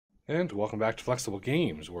And welcome back to Flexible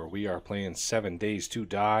Games, where we are playing 7 Days to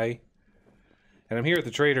Die. And I'm here at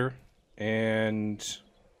the trader, and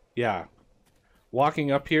yeah,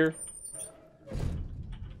 walking up here,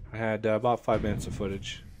 I had about 5 minutes of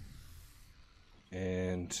footage,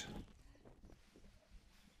 and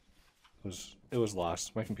it was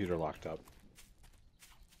lost. My computer locked up.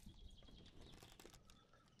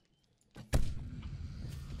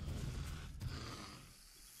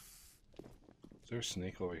 Is there a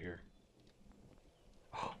snake over here?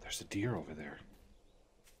 Oh, there's a deer over there.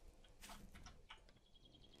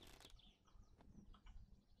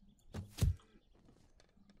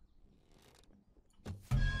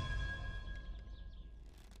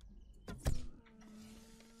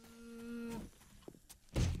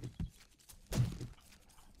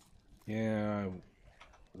 Yeah, I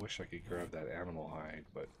wish I could grab that animal hide,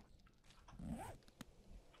 but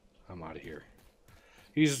I'm out of here.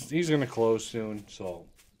 He's gonna close soon, so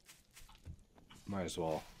might as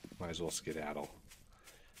well skedaddle.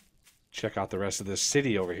 Check out the rest of this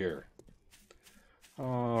city over here.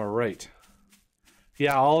 All right.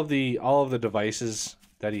 Yeah, all of the devices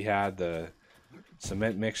that he had, the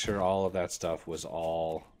cement mixer, all of that stuff was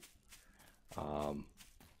all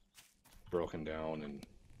broken down and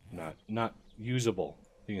not usable.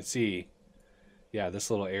 You can see, yeah,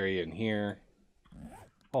 this little area in here.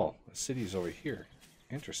 Oh, the city's over here.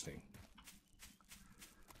 Interesting.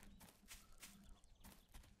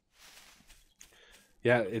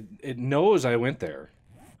 Yeah, it knows I went there,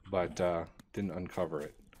 but didn't uncover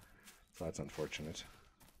it. So that's unfortunate.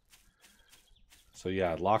 So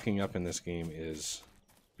yeah, locking up in this game is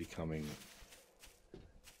becoming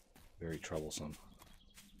very troublesome.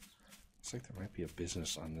 Looks like there might be a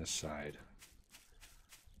business on this side.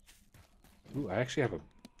 Ooh, I actually have a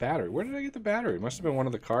battery. Where did I get the battery? It must have been one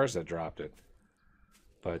of the cars that dropped it.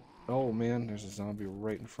 But, oh man, there's a zombie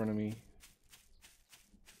right in front of me.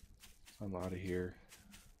 I'm out of here.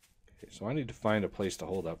 Okay, so I need to find a place to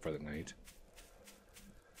hold up for the night.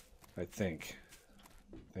 I think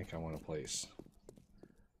I want a place.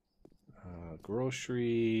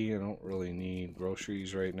 Grocery, I don't really need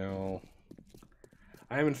groceries right now.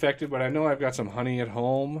 I am infected, but I know I've got some honey at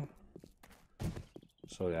home.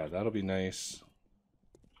 So yeah, that'll be nice.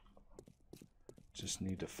 Just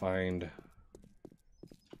need to find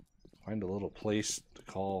a little place to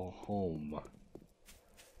call home.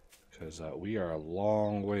 Because we are a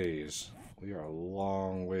long ways. We are a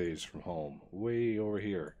long ways from home. Way over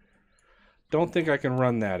here. Don't think I can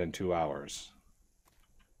run that in 2 hours.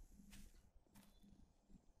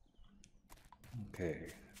 Okay.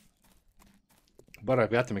 But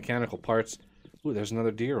I've got the mechanical parts. Ooh, there's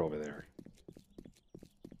another deer over there.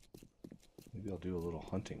 Maybe I'll do a little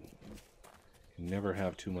hunting. You never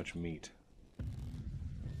have too much meat.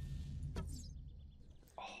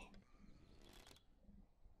 Oh.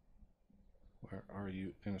 Where are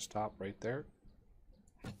you? Gonna stop right there?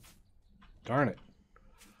 Darn it.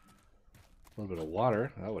 A little bit of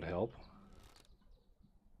water, that would help.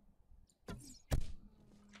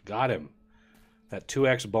 Got him. That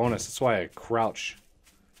 2x bonus, that's why I crouch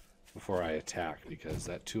before I attack, because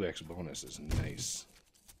that 2x bonus is nice.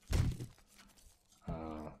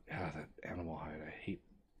 Yeah, that animal hide, I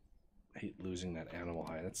hate losing that animal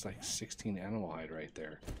hide. That's like 16 animal hide right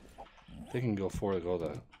there. They can go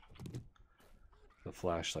the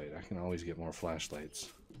flashlight. I can always get more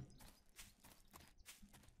flashlights.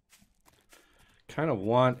 Kind of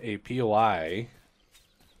want a POI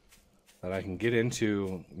that I can get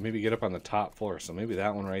into, maybe get up on the top floor. So maybe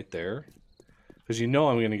that one right there. Because you know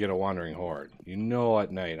I'm going to get a wandering horde. You know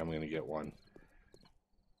at night I'm going to get one.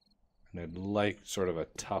 And I'd like sort of a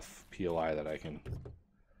tough POI that I can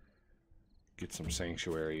get some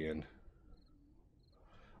sanctuary in.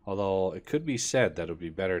 Although it could be said that it would be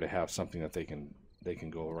better to have something that they can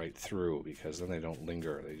go right through, because then they don't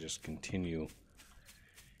linger. They just continue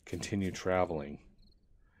traveling.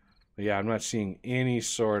 But yeah, I'm not seeing any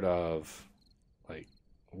sort of like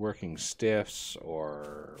working stiffs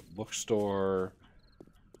or bookstore,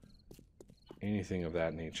 anything of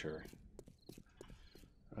that nature.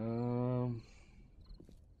 I'm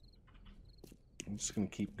just gonna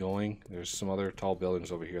keep going. There's some other tall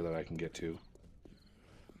buildings over here that I can get to.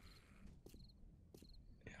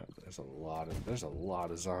 Yeah, there's a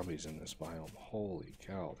lot of zombies in this biome. Holy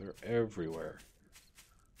cow, they're everywhere.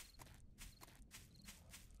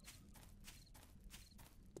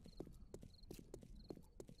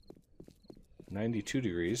 $92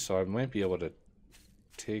 degrees, so I might be able to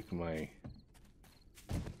take my...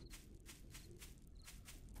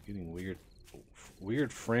 Getting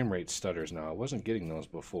weird frame rate stutters now. I wasn't getting those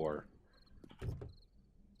before.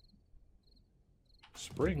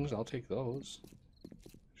 springs. I'll take those.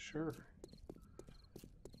 Sure.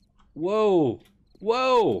 Whoa!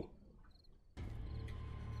 Whoa!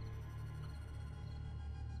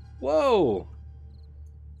 Whoa!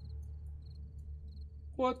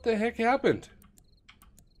 What the heck happened?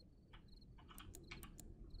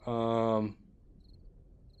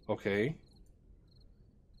 Okay.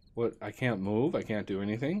 What? I can't move. I can't do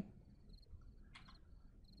anything.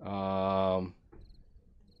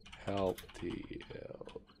 Help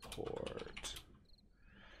teleport.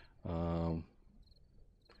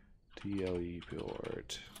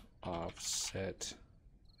 Teleport. Offset.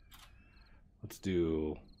 Let's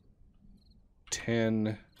do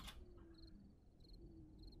 10,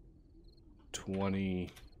 20,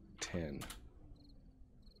 10.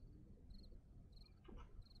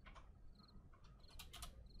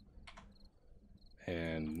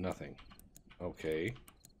 And nothing. Okay.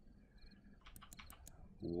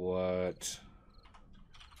 What?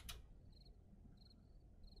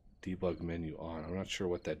 Debug menu on. I'm not sure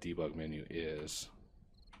what that debug menu is.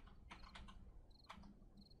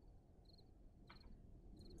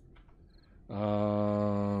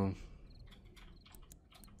 Let's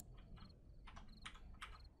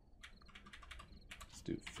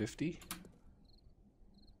do 50.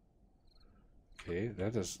 Okay,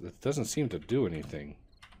 that doesn't seem to do anything.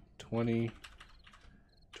 20,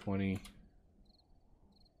 20.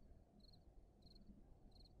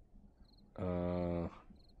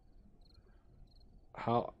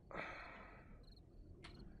 How?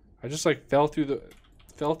 I just like fell through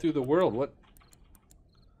the world.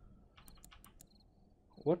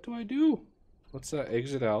 What do I do? What's that?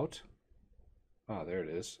 Exit out. Ah, there it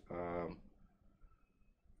is.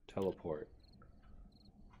 Teleport.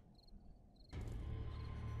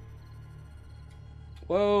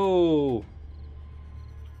 Whoa!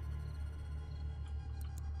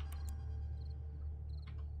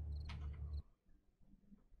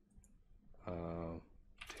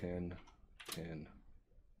 10, 10,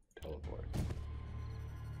 teleport.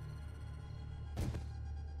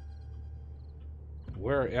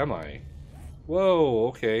 Where am I? Whoa,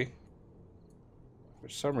 okay. For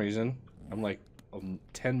some reason, I'm like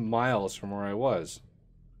 10 miles from where I was.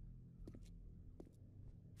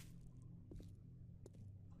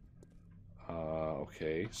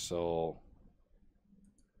 Okay, so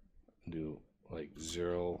do like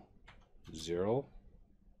 0, 0.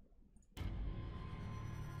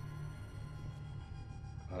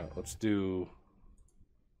 Let's do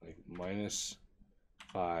like -5,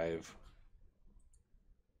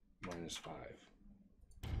 -5.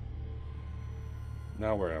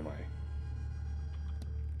 Now where am I?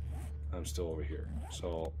 I'm still over here.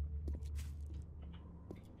 So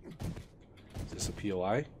is this a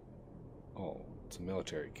POI? Oh, it's a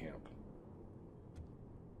military camp.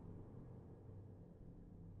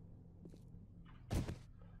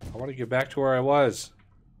 I want to get back to where I was.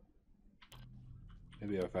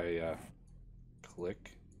 Maybe if I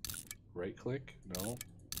click, right click, no.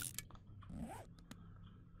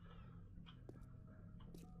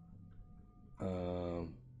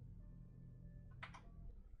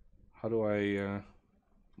 How do I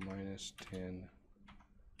 -10,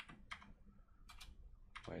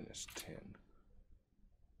 -10?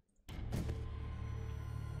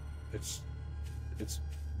 It's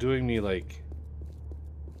doing me like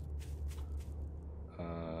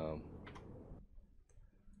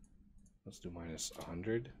let's do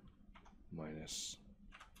 -100,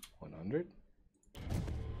 -100.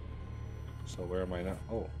 So where am I now?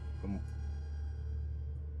 Oh,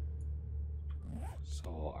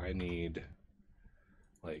 so I need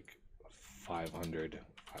like 500,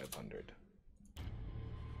 500.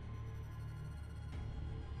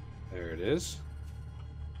 There it is.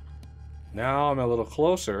 Now I'm a little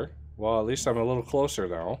closer. Well, at least I'm a little closer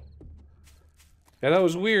now. Yeah, that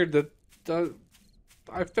was weird. That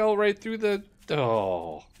I fell right through the...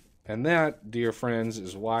 Oh. And that, dear friends,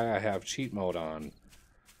 is why I have cheat mode on.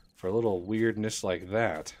 For a little weirdness like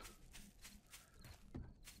that.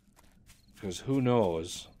 Because who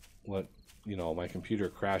knows what, you know, my computer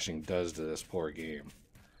crashing does to this poor game.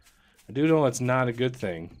 I do know it's not a good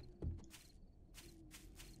thing.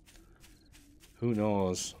 Who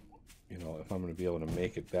knows, you know, if I'm going to be able to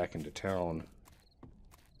make it back into town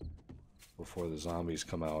before the zombies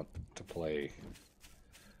come out to play.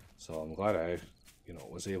 So I'm glad I, you know,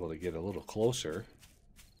 was able to get a little closer.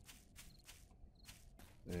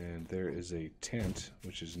 And there is a tent,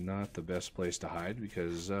 which is not the best place to hide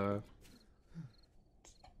because I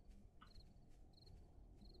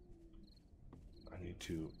need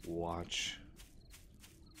to watch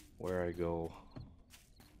where I go.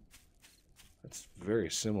 That's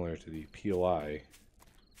very similar to the POI.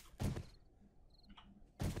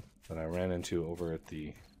 that I ran into over at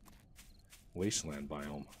the wasteland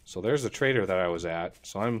biome. So there's the trader that I was at.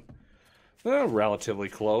 So I'm relatively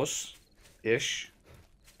close-ish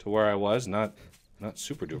to where I was. Not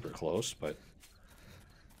super duper close, but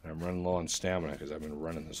I'm running low on stamina because I've been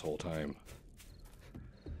running this whole time.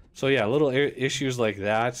 So yeah, little issues like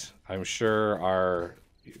that, I'm sure, are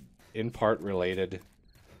in part related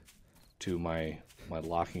to my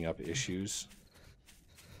locking up issues.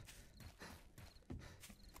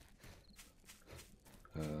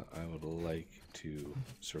 I would like to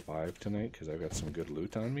survive tonight because I've got some good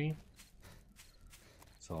loot on me.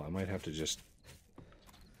 So I might have to just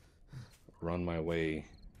run my way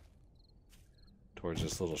towards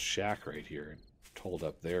this little shack right here, hold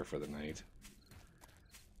up there for the night.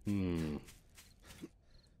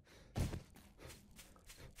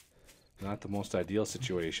 Not the most ideal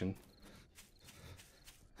situation.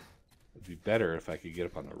 It'd be better if I could get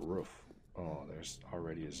up on the roof. Oh, there's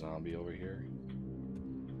already a zombie over here.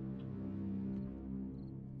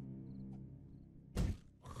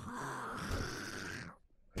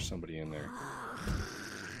 There's somebody in there.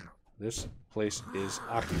 This place is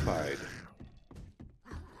occupied.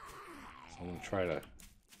 So I'm going to try to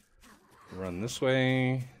run this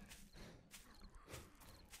way.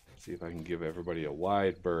 See if I can give everybody a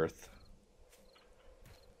wide berth.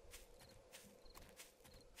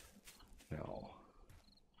 No.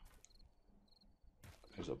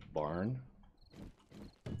 There's a barn.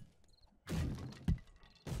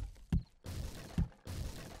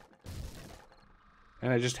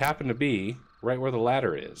 And I just happen to be right where the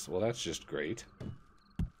ladder is. Well, that's just great.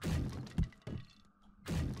 I'm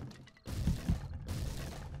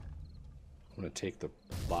going to take the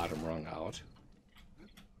bottom rung out.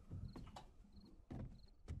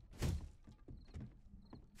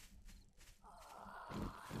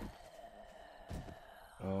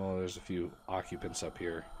 Oh, there's a few occupants up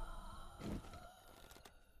here.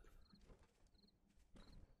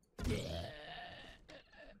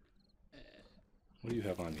 What do you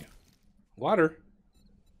have on you? Water?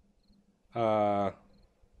 Yeah,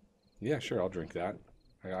 sure, I'll drink that.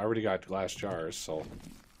 I already got glass jars, so...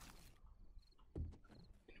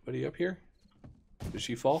 Anybody up here? Did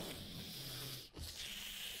she fall?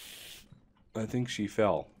 I think she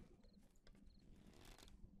fell.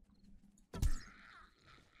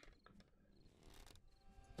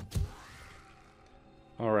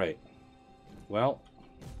 Alright. Well...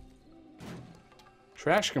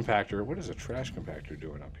 Trash compactor. What is a trash compactor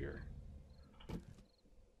doing up here?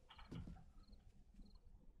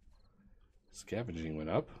 Scavenging went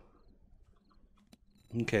up.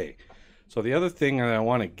 Okay. So the other thing that I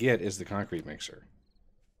want to get is the concrete mixer.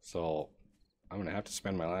 So I'm going to have to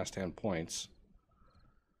spend my last 10 points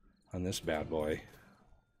on this bad boy.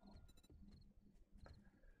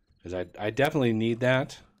 Because I definitely need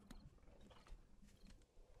that.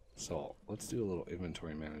 So let's do a little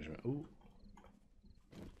inventory management. Ooh.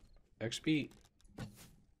 XP.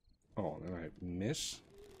 Oh, then I miss.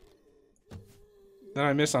 Then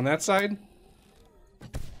I miss on that side.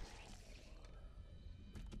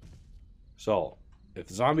 So, if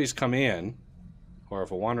zombies come in, or if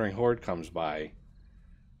a wandering horde comes by,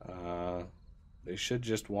 they should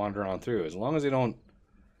just wander on through. As long as they don't,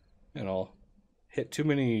 you know, hit too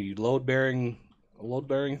many load-bearing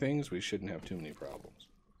things, we shouldn't have too many problems.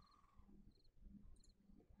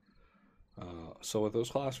 So with those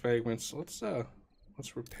glass fragments, let's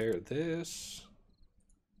repair this.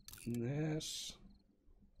 And this.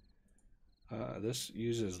 This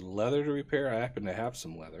uses leather to repair. I happen to have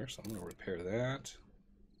some leather, so I'm going to repair that.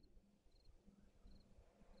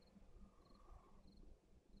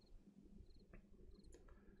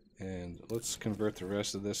 And let's convert the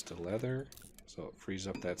rest of this to leather, so it frees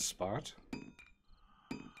up that spot.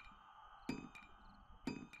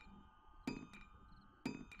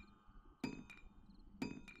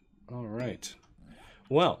 All right.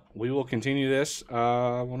 Well, we will continue this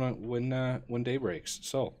when day breaks.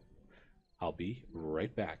 So, I'll be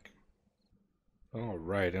right back. All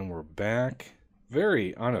right, and we're back.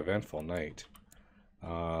 Very uneventful night.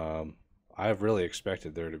 I've really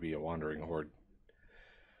expected there to be a wandering horde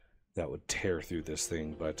that would tear through this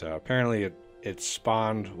thing, but apparently it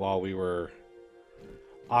spawned while we were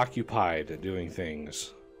occupied doing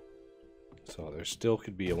things. So there still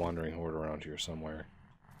could be a wandering horde around here somewhere.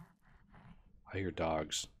 I hear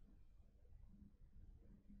dogs.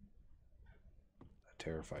 That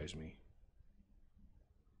terrifies me.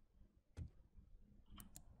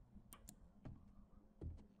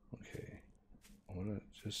 Okay. I want to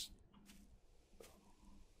just...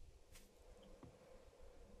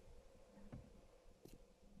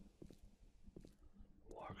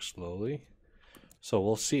 walk slowly. So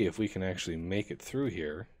we'll see if we can actually make it through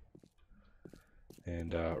here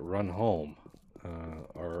and run home,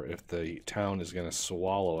 or if the town is going to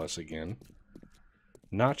swallow us again.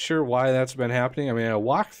 Not sure why that's been happening. I mean, I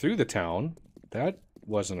walked through the town. That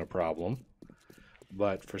wasn't a problem.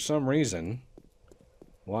 But for some reason,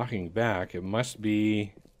 walking back, it must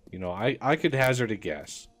be, you know, I could hazard a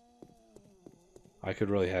guess. I could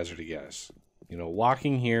really hazard a guess. You know,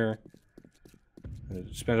 walking here,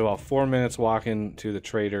 spent about 4 minutes walking to the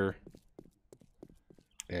trader,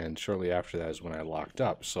 and shortly after that is when I locked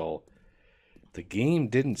up. So the game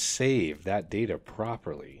didn't save that data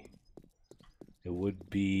properly. It would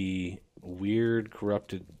be weird,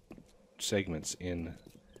 corrupted segments in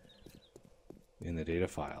the data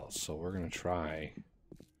files. So we're gonna try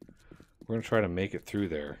to make it through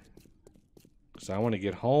there. So I want to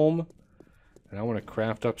get home, and I want to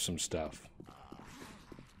craft up some stuff.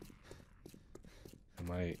 And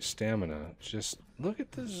my stamina, just look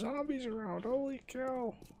at the zombies around. Holy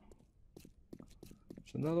cow!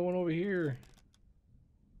 There's another one over here.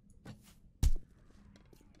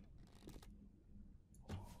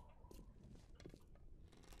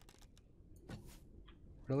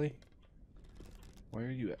 Really? Why are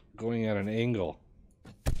you going at an angle?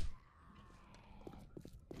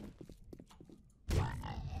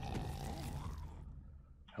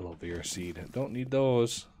 Aloe vera seed. Don't need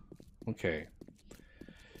those. Okay.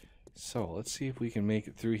 So let's see if we can make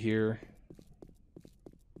it through here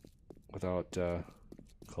without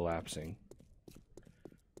collapsing.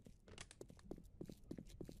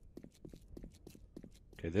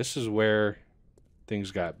 Okay, this is where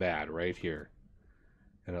things got bad, right here.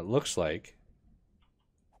 And it looks like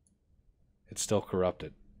it's still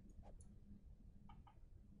corrupted.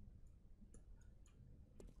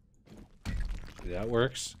 That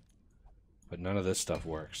works, but none of this stuff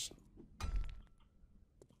works.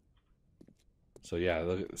 So yeah,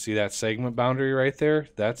 look, see that segment boundary right there?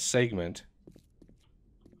 That segment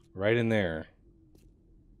right in there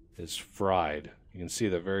is fried. You can see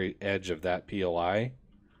the very edge of that POI.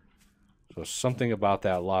 So something about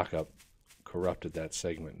that lockup corrupted that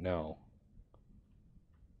segment. Now,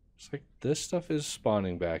 it's like this stuff is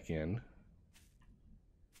spawning back in.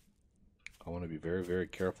 I want to be very, very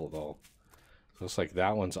careful though. Looks like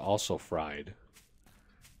that one's also fried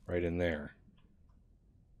right in there.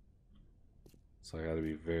 So I got to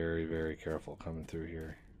be very, very careful coming through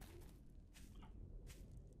here.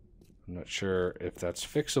 I'm not sure if that's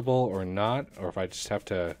fixable or not, or if I just have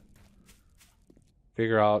to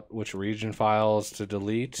figure out which region files to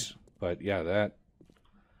delete. But yeah, that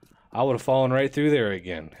I would have fallen right through there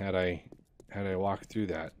again had I walked through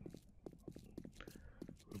that.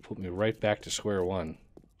 It would put me right back to square one.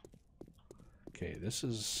 Okay, this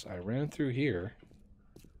is, I ran through here.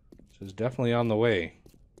 This is definitely on the way.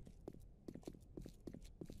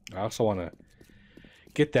 I also want to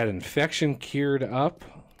get that infection cured up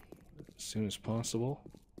as soon as possible.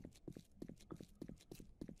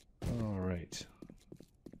 All right.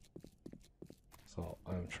 So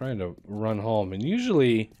I'm trying to run home, and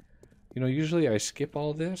usually, you know, usually I skip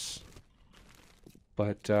all this,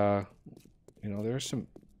 but you know, there's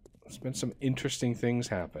been some interesting things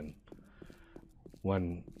happen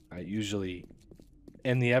when I usually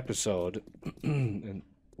end the episode. And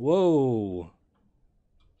whoa,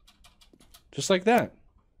 just like that.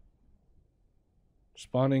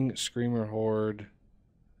 Spawning screamer horde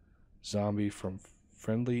zombie from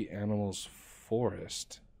friendly animals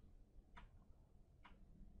forest.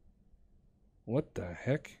 What the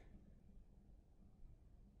heck?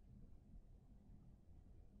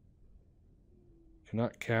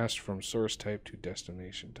 Cannot cast from source type to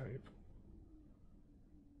destination type.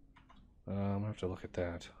 I'm gonna have to look at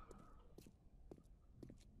that.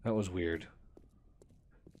 That was weird.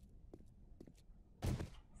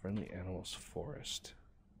 Friendly animals forest.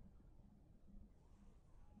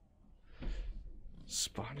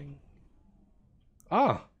 Spawning.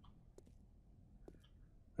 Ah!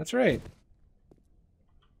 That's right.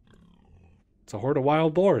 It's a horde of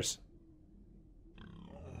wild boars.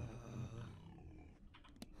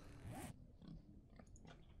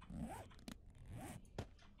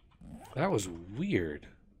 That was weird.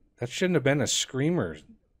 That shouldn't have been a screamer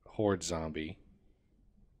horde zombie.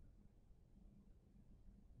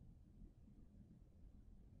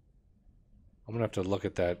 I'm gonna have to look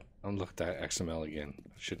at that. I'm look at that XML again.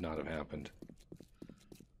 It should not have happened.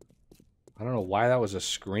 I don't know why that was a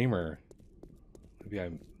screamer. Maybe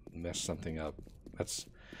I messed something up.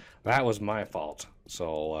 That was my fault.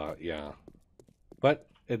 So yeah, but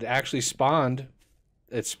it actually spawned.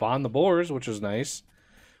 It spawned the boars, which was nice.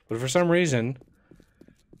 But for some reason,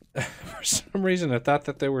 I thought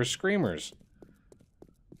that they were screamers.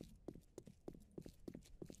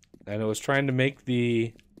 And it was trying to make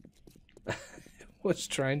the... was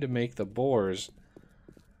trying to make the boars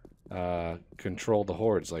control the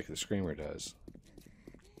hordes like the screamer does.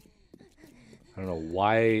 I don't know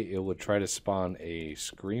why it would try to spawn a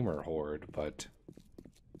screamer horde, but...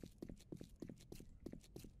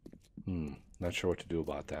 not sure what to do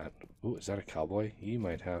about that. Ooh, is that a cowboy? He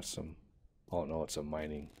might have some... Oh, no, it's a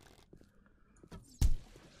mining...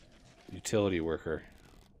 utility worker.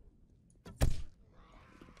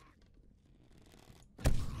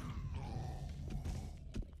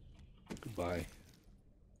 Goodbye.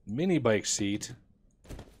 Mini bike seat.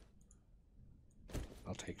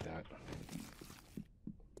 I'll take that.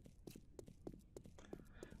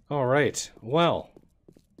 All right. Well,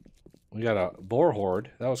 we got a boar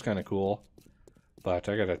horde. That was kind of cool. But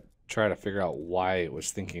I got to try to figure out why it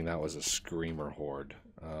was thinking that was a screamer horde.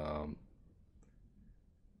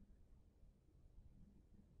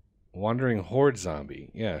 Wandering horde zombie.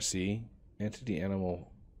 Yeah, see? Entity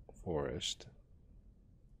animal forest.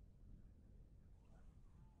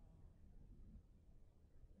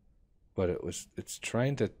 But it's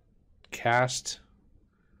trying to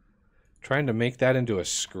trying to make that into a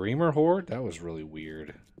screamer horde? That was really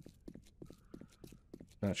weird.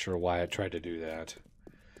 Not sure why I tried to do that.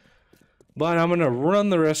 But I'm going to run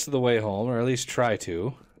the rest of the way home, or at least try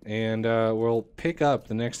to. And we'll pick up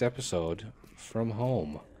the next episode from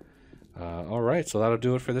home. Alright, so that'll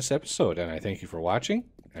do it for this episode. And I thank you for watching,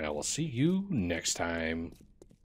 and I will see you next time.